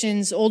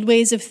addictions, old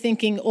ways of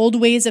thinking, old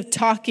ways of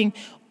talking,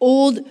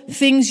 old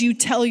things you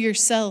tell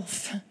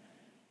yourself,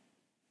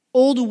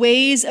 old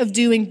ways of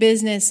doing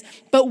business.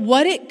 But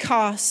what it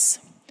costs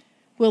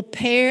will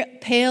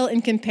pale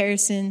in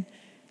comparison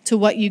to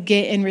what you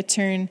get in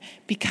return.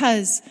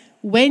 Because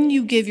when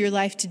you give your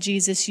life to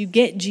Jesus, you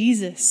get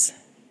Jesus.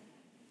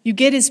 You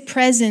get his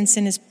presence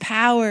and his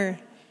power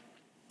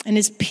and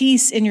his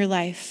peace in your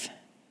life.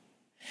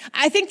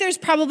 I think there's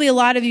probably a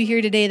lot of you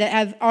here today that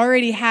have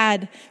already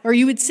had, or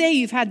you would say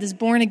you've had this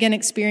born again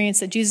experience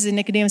that Jesus and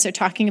Nicodemus are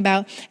talking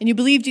about, and you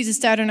believe Jesus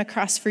died on a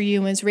cross for you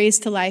and was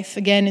raised to life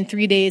again in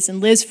 3 days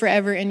and lives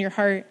forever in your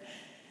heart.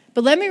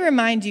 But let me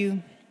remind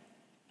you,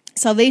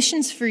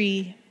 salvation's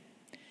free,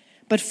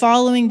 but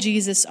following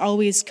Jesus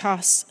always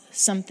costs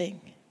something.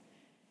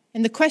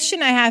 And the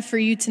question I have for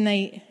you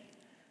tonight,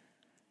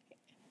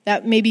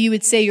 that maybe you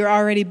would say you're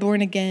already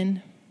born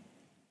again,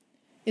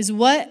 is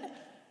what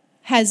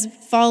has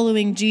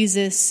following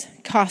Jesus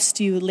cost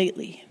you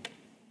lately?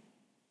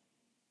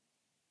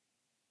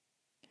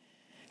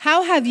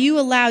 How have you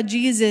allowed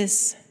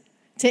Jesus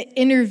to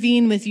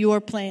intervene with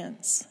your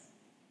plans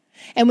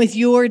and with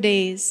your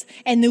days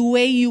and the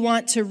way you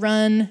want to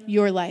run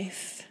your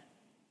life.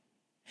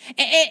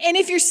 And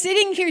if you're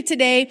sitting here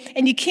today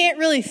and you can't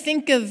really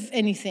think of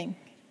anything,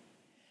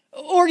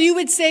 or you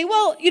would say,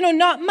 well,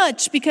 not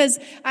much, because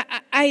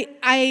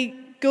I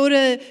go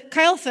to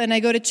Chi Alpha and I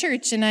go to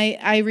church and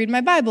I read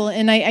my Bible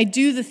and I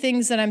do the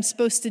things that I'm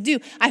supposed to do.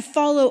 I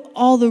follow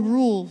all the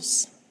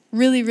rules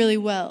really, really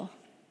well.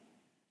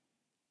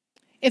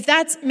 If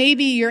that's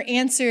maybe your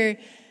answer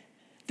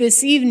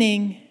this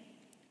evening,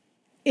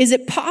 is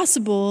it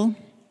possible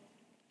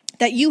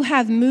that you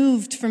have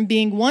moved from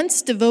being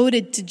once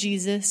devoted to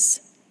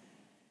Jesus,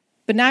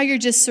 but now you're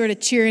just sort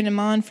of cheering him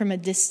on from a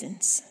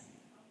distance?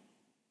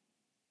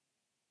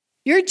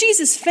 You're a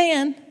Jesus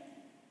fan.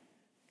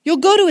 You'll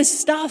go to his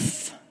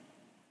stuff.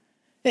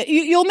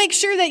 You'll make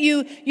sure that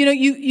you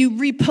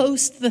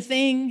repost the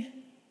thing.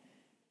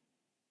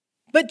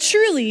 But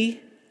truly,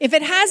 if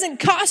it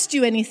hasn't cost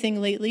you anything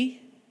lately,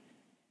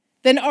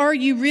 then are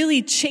you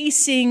really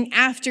chasing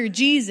after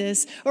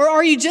Jesus? Or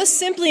are you just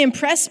simply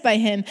impressed by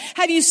him?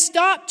 Have you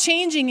stopped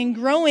changing and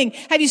growing?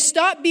 Have you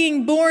stopped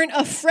being born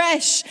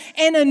afresh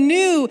and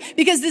anew?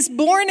 Because this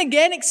born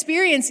again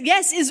experience,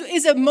 yes,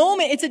 is a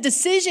moment. It's a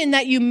decision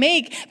that you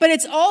make, but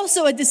it's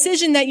also a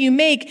decision that you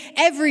make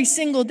every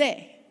single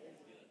day.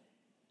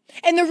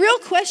 And the real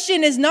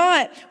question is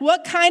not,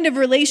 what kind of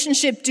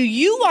relationship do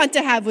you want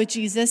to have with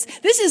Jesus?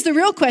 This is the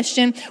real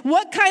question.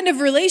 What kind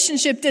of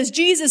relationship does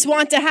Jesus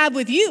want to have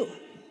with you?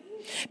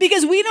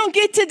 Because we don't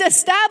get to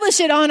establish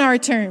it on our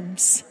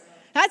terms.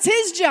 That's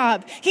his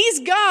job.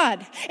 He's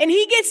God. And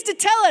he gets to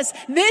tell us,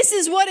 this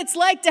is what it's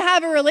like to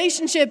have a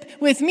relationship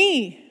with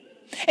me.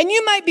 And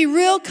you might be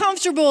real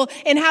comfortable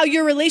in how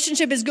your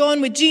relationship is going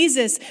with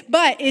Jesus,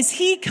 but is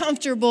he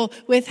comfortable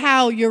with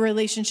how your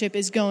relationship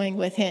is going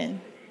with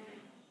him?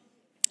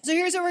 So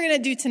here's what we're going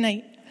to do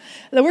tonight.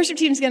 The worship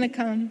team's going to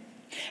come.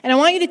 And I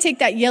want you to take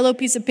that yellow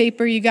piece of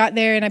paper you got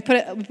there, and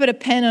we put a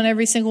pen on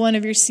every single one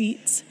of your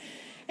seats.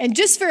 And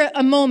just for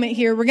a moment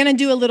here, we're going to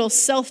do a little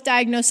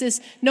self-diagnosis.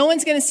 No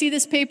one's going to see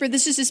this paper.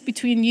 This is just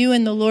between you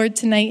and the Lord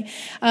tonight.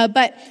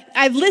 But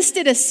I've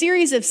listed a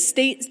series of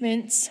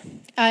statements,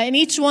 and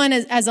each one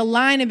has a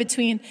line in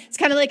between. It's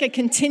kind of like a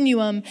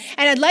continuum.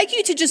 And I'd like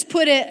you to just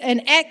put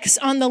an X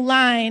on the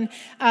line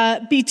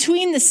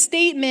between the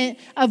statement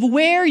of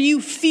where you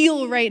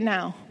feel right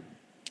now.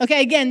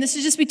 Okay, again, this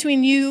is just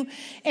between you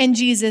and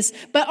Jesus.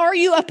 But are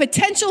you a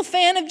potential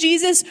fan of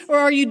Jesus, or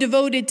are you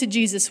devoted to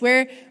Jesus?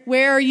 Where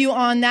are you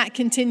on that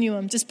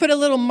continuum? Just put a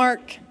little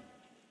mark.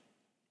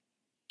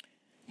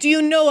 Do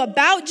you know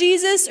about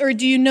Jesus, or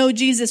do you know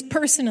Jesus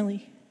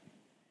personally?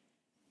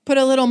 Put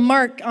a little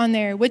mark on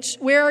there.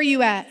 Where are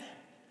you at?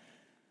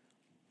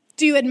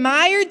 Do you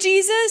admire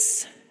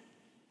Jesus,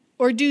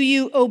 or do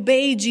you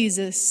obey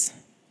Jesus?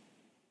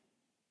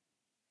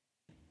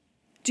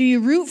 Do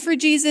you root for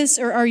Jesus,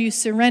 or are you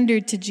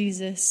surrendered to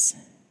Jesus?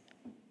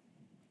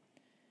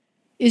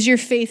 Is your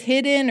faith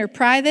hidden or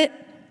private,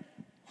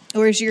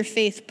 or is your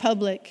faith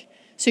public?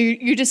 So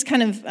you're just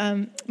kind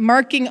of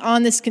marking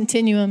on this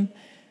continuum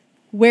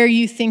where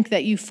you think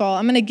that you fall.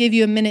 I'm going to give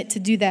you a minute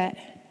to do that.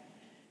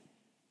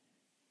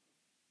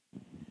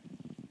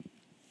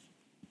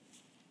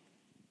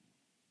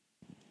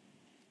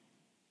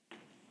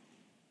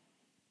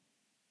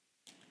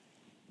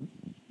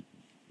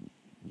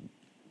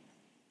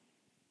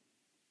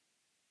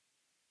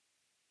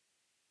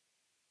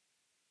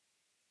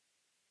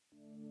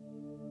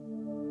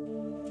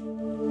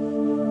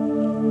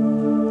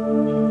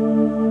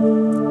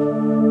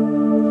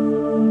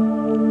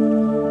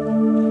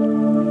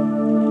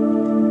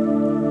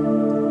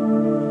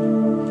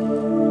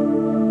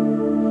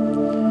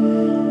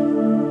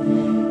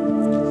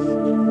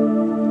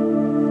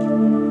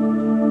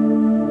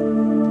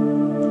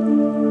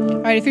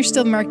 If you're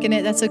still marking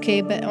it, that's okay,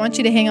 but I want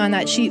you to hang on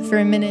that sheet for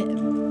a minute.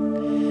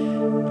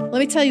 Let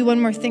me tell you one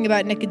more thing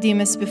about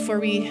Nicodemus before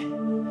we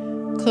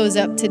close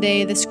up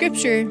today. The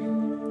scripture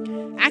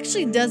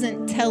actually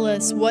doesn't tell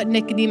us what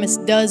Nicodemus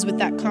does with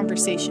that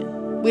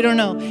conversation. We don't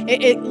know.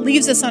 It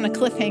leaves us on a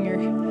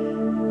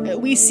cliffhanger.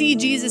 We see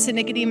Jesus and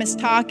Nicodemus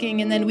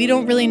talking, and then we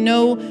don't really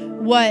know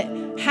what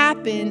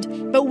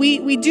happened, but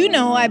we do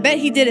know, I bet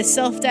he did a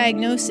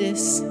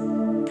self-diagnosis,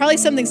 probably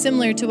something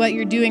similar to what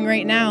you're doing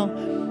right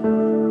now.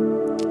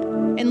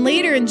 And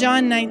later in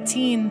John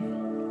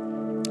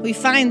 19, we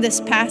find this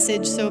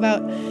passage, so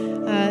about,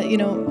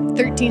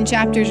 13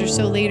 chapters or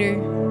so later.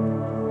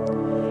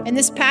 And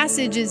this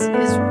passage is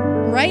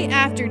right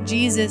after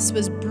Jesus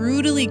was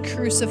brutally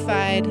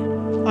crucified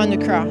on the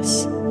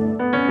cross.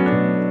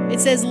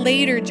 It says,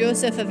 later,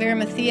 Joseph of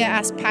Arimathea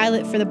asked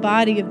Pilate for the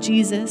body of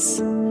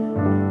Jesus.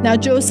 Now,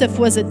 Joseph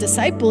was a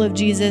disciple of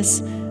Jesus,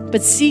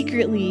 but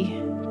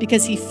secretly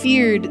because he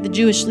feared the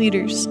Jewish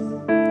leaders.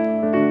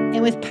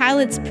 And with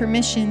Pilate's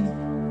permission,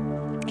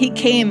 he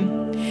came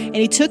and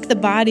he took the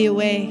body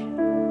away.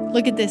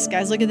 Look at this,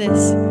 guys. Look at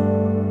this.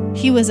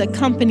 He was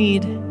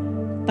accompanied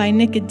by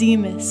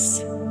Nicodemus,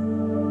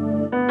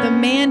 the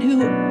man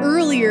who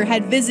earlier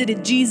had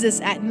visited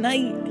Jesus at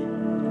night.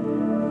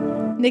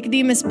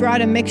 Nicodemus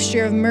brought a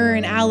mixture of myrrh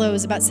and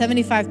aloes, about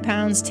 75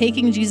 pounds.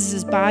 Taking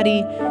Jesus'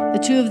 body, the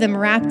two of them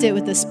wrapped it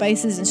with the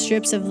spices and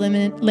strips of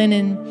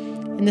linen,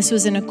 and this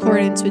was in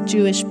accordance with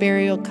Jewish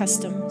burial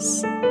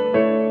customs.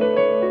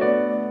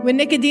 When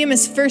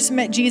Nicodemus first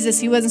met Jesus,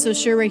 he wasn't so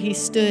sure where he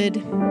stood.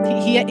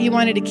 He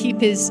wanted to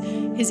keep his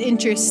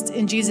interest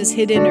in Jesus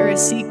hidden or a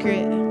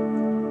secret.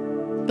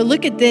 But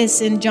look at this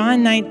in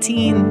John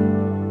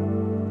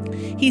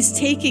 19. He's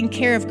taking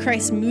care of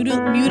Christ's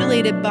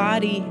mutilated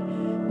body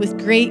with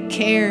great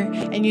care.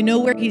 And you know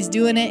where he's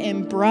doing it?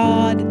 In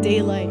broad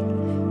daylight.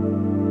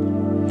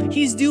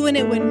 He's doing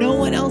it when no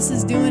one else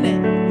is doing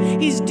it.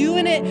 He's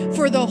doing it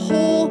for the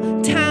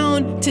whole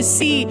town to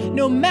see,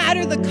 no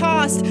matter the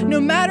cost,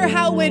 no matter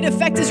how it would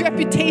affect his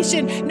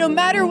reputation, no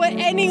matter what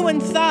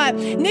anyone thought.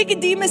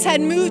 Nicodemus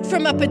had moved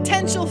from a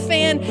potential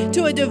fan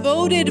to a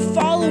devoted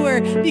follower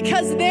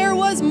because there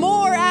was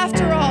more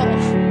after all.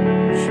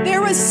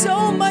 There was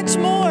so much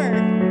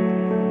more.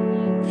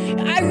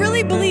 I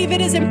really believe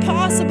it is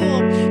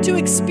impossible to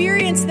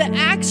experience the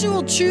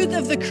actual truth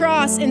of the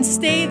cross and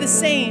stay the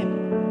same.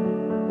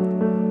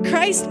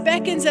 Christ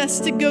beckons us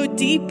to go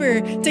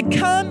deeper, to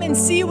come and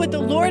see what the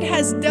Lord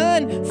has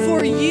done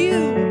for you.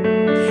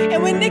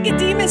 And when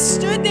Nicodemus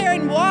stood there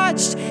and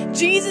watched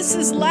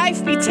Jesus'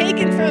 life be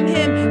taken from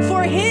him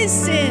for his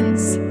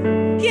sins,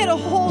 he had a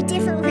whole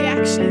different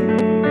reaction.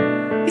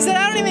 He said,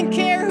 I don't even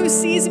care who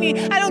sees me.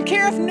 I don't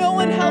care if no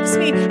one helps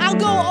me. I'll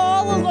go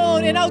all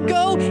alone and I'll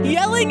go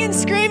yelling and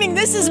screaming,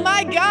 this is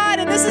my God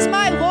and this is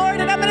my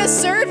Lord and I'm going to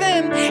serve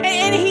him.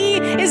 And he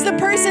is the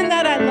person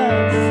that I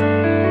love.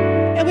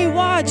 And we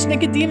watch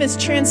Nicodemus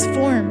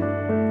transform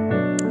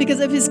because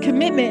of his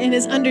commitment and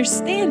his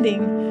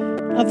understanding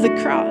of the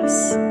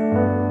cross.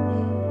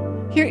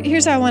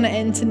 Here's how I want to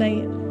end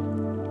tonight.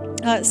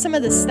 Some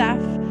of the staff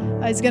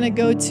is going to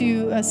go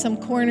to some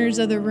corners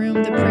of the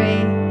room to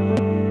pray.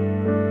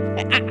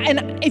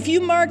 And if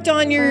you marked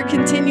on your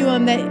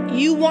continuum that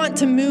you want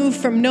to move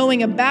from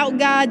knowing about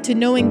God to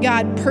knowing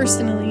God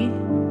personally,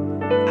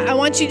 I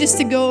want you just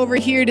to go over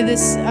here to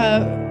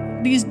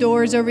these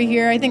doors over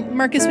here. I think,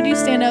 Marcus, would you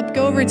stand up?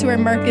 Go over to where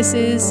Marcus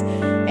is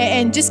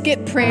and just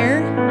get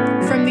prayer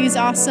from these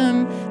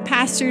awesome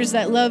pastors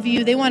that love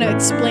you. They want to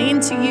explain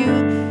to you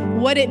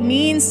what it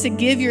means to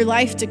give your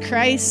life to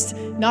Christ,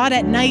 not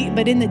at night,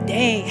 but in the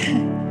day.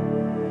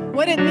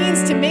 What it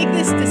means to make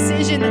this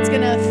decision that's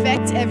going to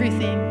affect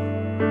everything.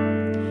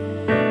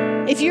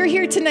 If you're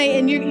here tonight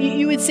and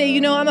you would say,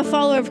 I'm a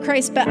follower of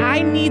Christ, but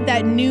I need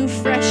that new,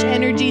 fresh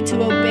energy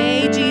to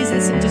obey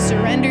Jesus and to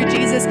surrender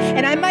Jesus.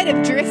 And I might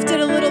have drifted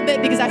a little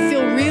bit because I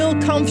feel real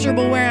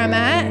comfortable where I'm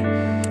at.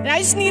 And I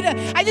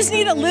just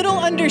need a little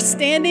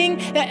understanding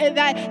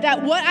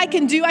that what I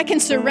can do, I can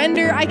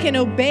surrender, I can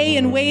obey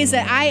in ways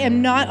that I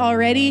am not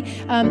already.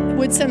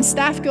 Would some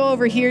staff go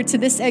over here to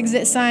this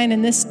exit sign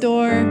and this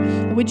door?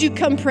 Would you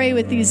come pray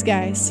with these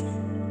guys?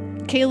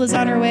 Kayla's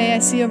on her way. I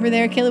see over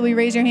there. Kayla, will you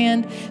raise your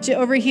hand?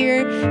 Over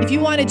here. If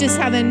you want to just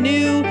have a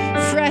new,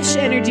 fresh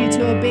energy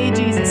to obey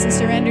Jesus and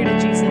surrender to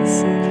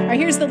Jesus. All right,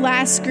 here's the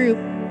last group.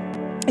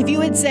 If you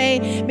would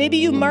say, maybe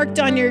you marked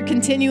on your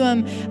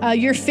continuum,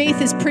 your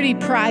faith is pretty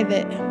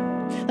private.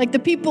 Like the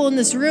people in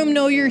this room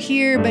know you're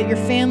here, but your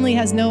family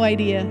has no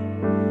idea.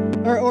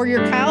 Or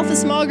your Chi Alpha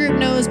small group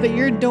knows, but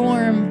your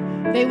dorm,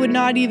 they would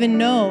not even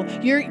know.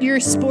 Your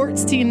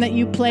sports team that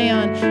you play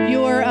on,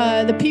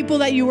 the people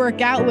that you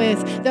work out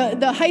with,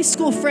 the high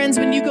school friends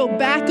when you go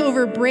back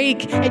over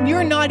break, and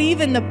you're not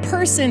even the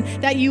person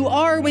that you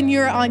are when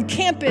you're on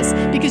campus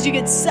because you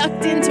get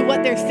sucked into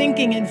what they're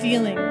thinking and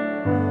feeling.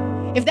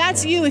 If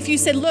that's you, if you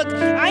said, look,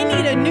 I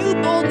need a new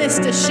boldness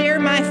to share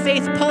my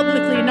faith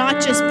publicly, not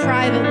just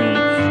privately,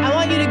 I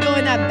want you to go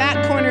in that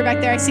back corner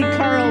back there. I see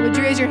Carl. Would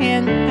you raise your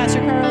hand?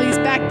 Pastor Carl, he's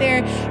back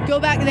there. Go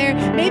back there.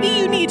 Maybe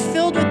you need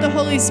filled with the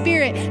Holy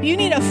Spirit. You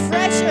need a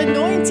fresh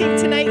anointing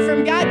tonight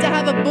from God to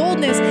have a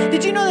boldness.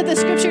 Did you know that the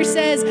scripture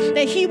says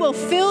that he will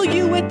fill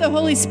you with the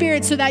Holy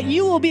Spirit so that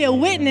you will be a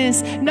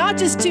witness, not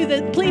just to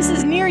the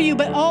places near you,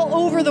 but all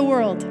over the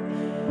world?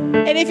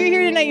 And if you're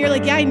here tonight, you're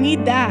like, yeah, I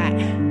need that.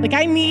 Like,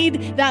 I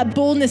need that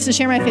boldness to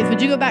share my faith.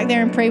 Would you go back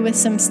there and pray with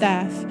some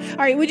staff? All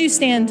right, would you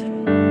stand?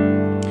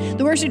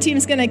 The worship team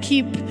is going to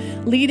keep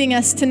leading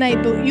us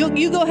tonight, but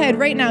you go ahead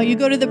right now. You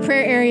go to the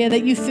prayer area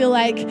that you feel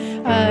like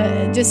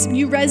just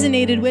you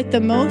resonated with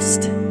the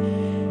most.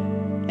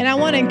 And I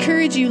want to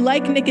encourage you,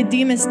 like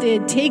Nicodemus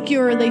did, take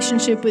your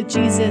relationship with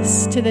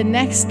Jesus to the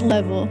next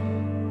level.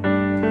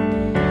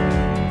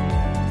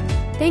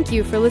 Thank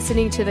you for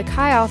listening to the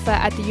Chi Alpha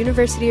at the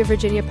University of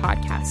Virginia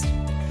podcast.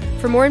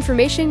 For more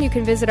information, you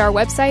can visit our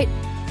website,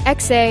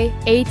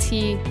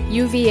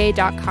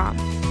 xaatuva.com.